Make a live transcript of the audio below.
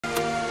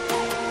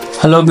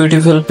Hello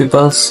beautiful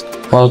peoples,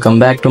 welcome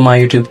back to my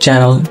YouTube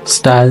channel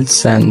Style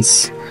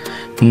Sense.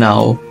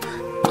 Now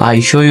I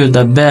show you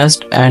the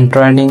best and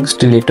trending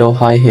stiletto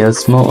high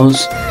heels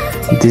moves.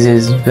 This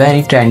is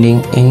very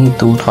trending in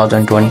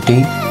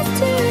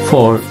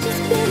 2024.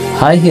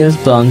 High heels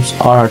pumps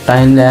are a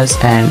timeless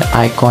and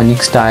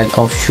iconic style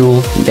of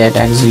shoe that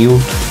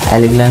exude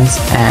elegance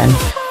and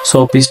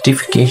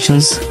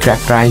sophistications,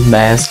 characterized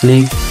by a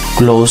sleek,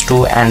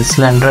 closed-toe and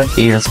slender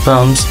heel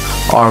pumps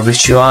or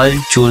visual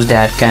shoes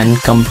that can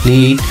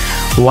complete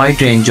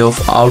wide range of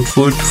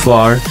outfit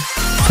for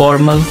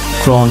formal,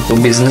 grown to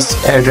business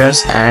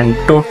areas, and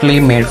totally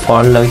made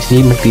for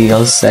luxury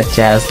materials such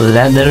as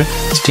leather.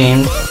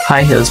 Steamed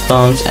high heels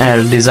pumps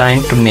are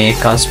designed to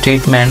make a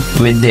statement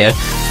with their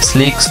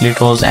sleek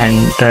stilettos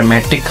and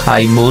dramatic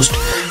high boost.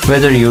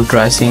 Whether you're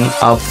dressing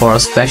up for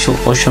special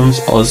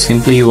occasions or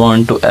simply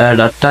want to add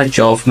a touch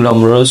of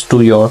glamorous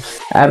to your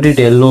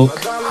everyday look,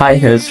 high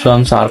heels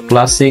pumps are a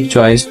classic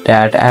choice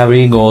that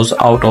ever goes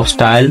out of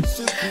style.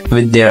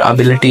 With their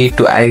ability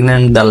to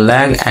augment the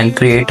leg and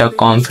create a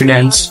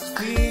confidence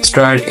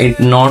stride, it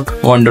not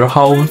wonder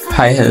how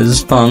high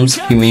heels pumps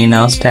remain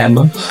a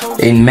staple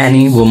in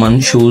many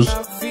women's shoes.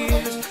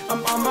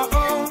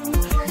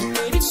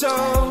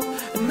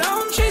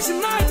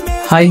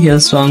 High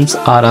heels pumps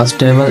are a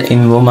staple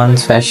in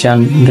women's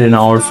fashion,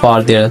 renowned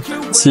for their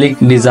sleek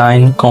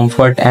design,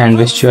 comfort and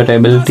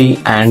versatility,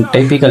 and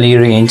typically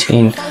range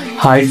in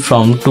height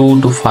from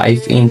 2 to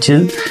 5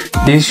 inches.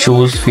 These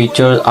shoes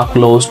feature a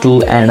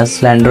closed-toe and a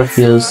slender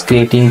heel,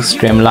 creating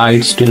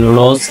streamlined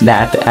stilettos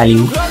that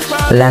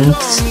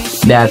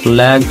lengthens that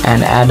leg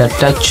and add a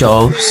touch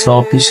of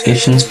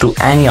sophistication to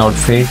any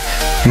outfit.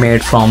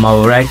 Made from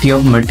a variety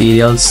of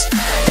materials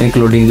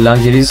including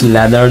luxuries,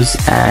 leathers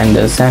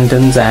and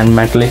satins and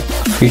metallic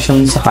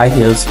fusions, high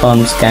heels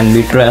pumps can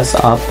be dressed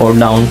up or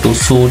down to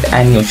suit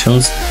any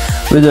occasions.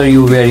 Whether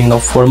you're wearing a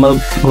formal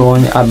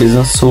gown, a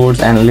business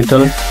suit, and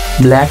little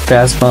black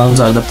dress, pumps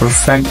are the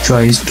perfect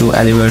choice to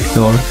elevate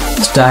your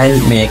style.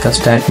 Make a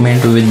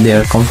statement with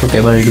their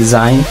comfortable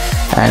design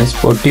and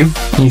sportive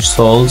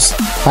insoles.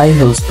 High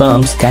heels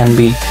pumps can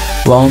be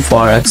worn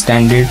for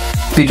extended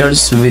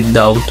periods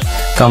without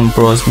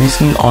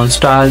compromising on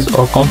styles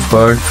or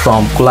comfort.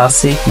 From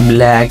classic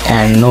black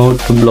and nude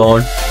to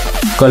bold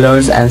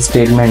colors and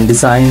statement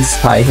designs,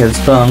 high heels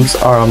pumps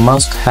are a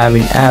must-have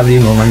in every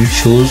woman's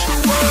shoes.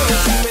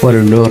 What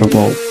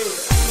adorable!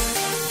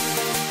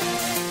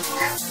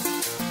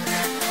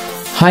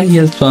 High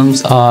heels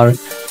pumps are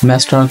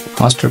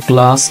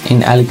masterclass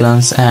in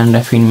elegance and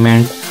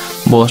refinement,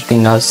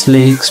 boasting a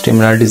sleek,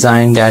 similar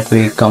design that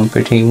we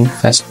competing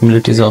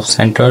flexibilities of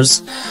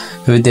centers.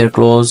 With their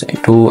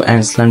closed-toe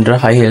and slender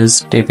high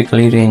heels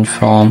typically range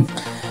from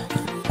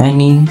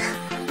any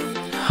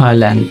high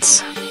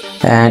lengths.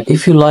 And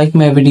if you like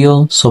my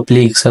video, so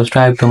please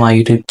subscribe to my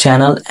YouTube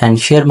channel and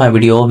share my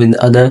video with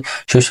other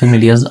social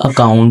media's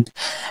account.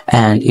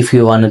 And if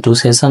you wanted to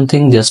say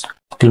something, just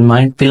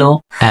comment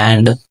below.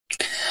 And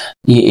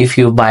if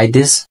you buy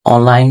this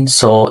online,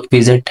 so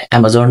visit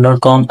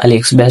amazon.com,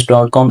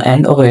 aliexpress.com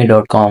and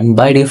away.com.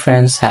 Bye dear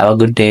friends, have a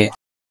good day.